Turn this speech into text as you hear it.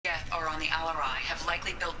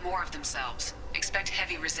likely build more of themselves. Expect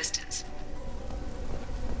heavy resistance.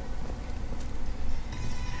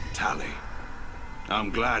 Tali, I'm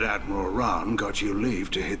glad Admiral Rahn got you leave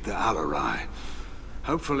to hit the Alarai.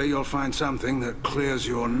 Hopefully you'll find something that clears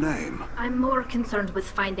your name. I'm more concerned with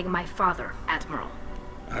finding my father, Admiral.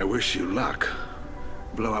 I wish you luck.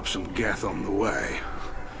 Blow up some Geth on the way.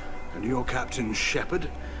 And your Captain Shepard?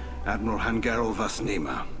 Admiral Gerrel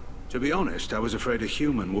Vasnima. To be honest, I was afraid a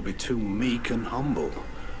human would be too meek and humble.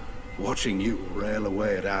 Watching you rail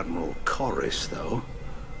away at Admiral Corris, though,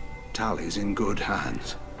 Tali's in good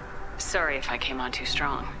hands. Sorry if I came on too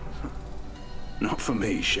strong. Not for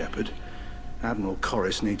me, Shepard. Admiral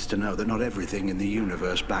Corris needs to know that not everything in the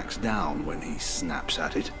universe backs down when he snaps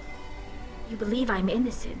at it. You believe I'm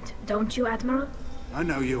innocent, don't you, Admiral? I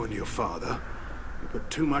know you and your father. You put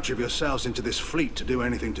too much of yourselves into this fleet to do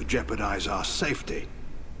anything to jeopardize our safety.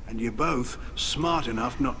 And you're both smart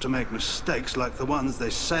enough not to make mistakes like the ones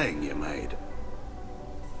they're saying you made.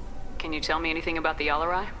 Can you tell me anything about the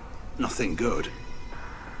Alarai? Nothing good.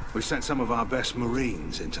 We sent some of our best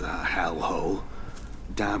Marines into that hellhole.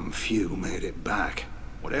 Damn few made it back.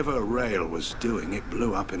 Whatever Rail was doing, it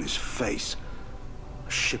blew up in his face.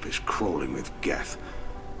 The ship is crawling with Geth.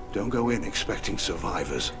 Don't go in expecting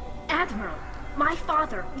survivors. Admiral, my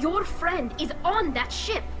father, your friend, is on that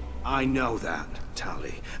ship! I know that,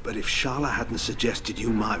 Tali, but if Shala hadn't suggested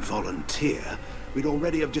you might volunteer, we'd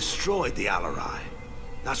already have destroyed the Alarai.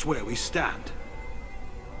 That's where we stand.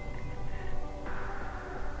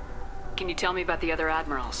 Can you tell me about the other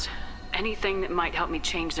admirals? Anything that might help me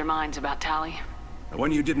change their minds about Tali? The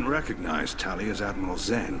one you didn't recognize, Tali, is Admiral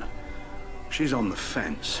Zen. She's on the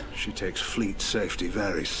fence. She takes fleet safety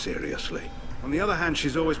very seriously. On the other hand,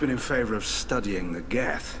 she's always been in favor of studying the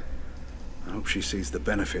Geth. I hope she sees the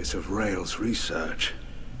benefits of Rail's research.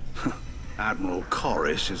 Admiral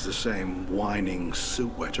Corris is the same whining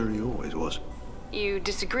suit wetter he always was. You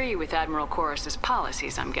disagree with Admiral Corris's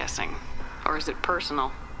policies, I'm guessing. Or is it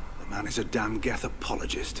personal? The man is a damn Geth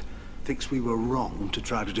apologist. Thinks we were wrong to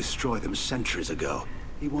try to destroy them centuries ago.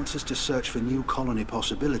 He wants us to search for new colony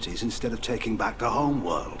possibilities instead of taking back the home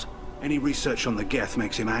world. Any research on the Geth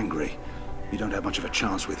makes him angry. You don't have much of a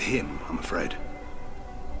chance with him, I'm afraid.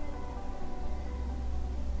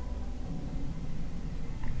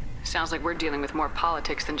 Sounds like we're dealing with more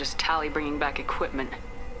politics than just Tali bringing back equipment.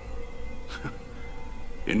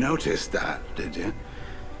 You noticed that, did you?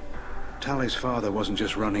 Tali's father wasn't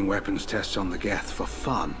just running weapons tests on the Geth for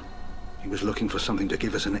fun. He was looking for something to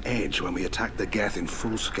give us an edge when we attacked the Geth in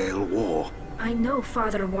full-scale war. I know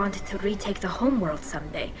Father wanted to retake the homeworld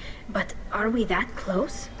someday, but are we that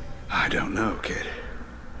close? I don't know, kid.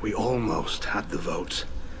 We almost had the votes.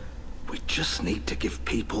 We just need to give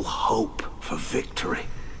people hope for victory.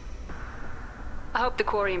 I hope the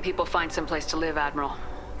Quarian people find someplace to live, Admiral.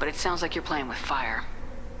 But it sounds like you're playing with fire.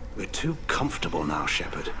 We're too comfortable now,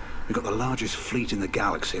 Shepard. We've got the largest fleet in the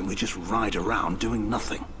galaxy and we just ride around doing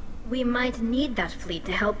nothing. We might need that fleet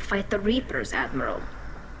to help fight the Reapers, Admiral.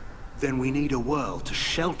 Then we need a world to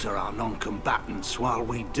shelter our non-combatants while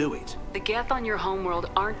we do it. The Geth on your homeworld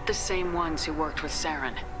aren't the same ones who worked with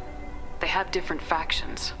Saren. They have different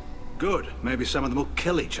factions. Good. Maybe some of them will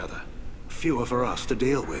kill each other. Fewer for us to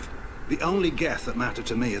deal with. The only Geth that matter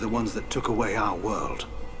to me are the ones that took away our world.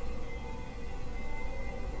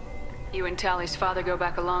 You and Tali's father go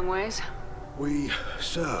back a long ways? We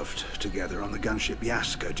served together on the gunship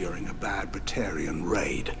Yaska during a bad Batarian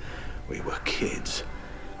raid. We were kids,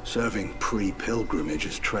 serving pre-pilgrimage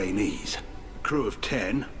as trainees. A crew of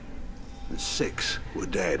 10, and 6 were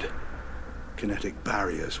dead. Kinetic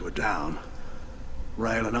barriers were down.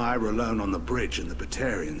 Rail and I were alone on the bridge, and the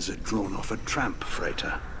Batarians had drawn off a tramp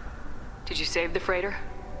freighter. Did you save the freighter?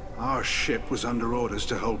 Our ship was under orders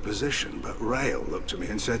to hold position, but Rail looked at me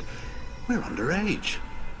and said, "We're underage.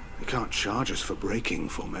 You can't charge us for breaking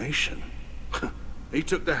formation." He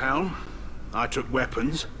took the helm, I took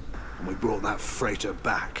weapons, and we brought that freighter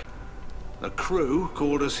back. The crew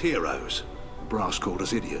called us heroes. The brass called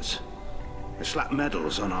us idiots. They slapped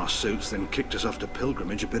medals on our suits, then kicked us off to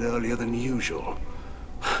pilgrimage a bit earlier than usual.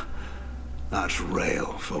 That's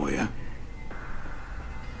Rail for you.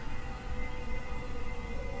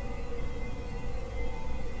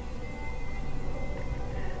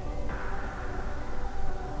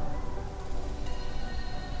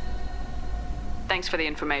 Thanks for the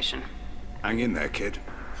information. Hang in there, kid.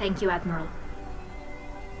 Thank you, Admiral.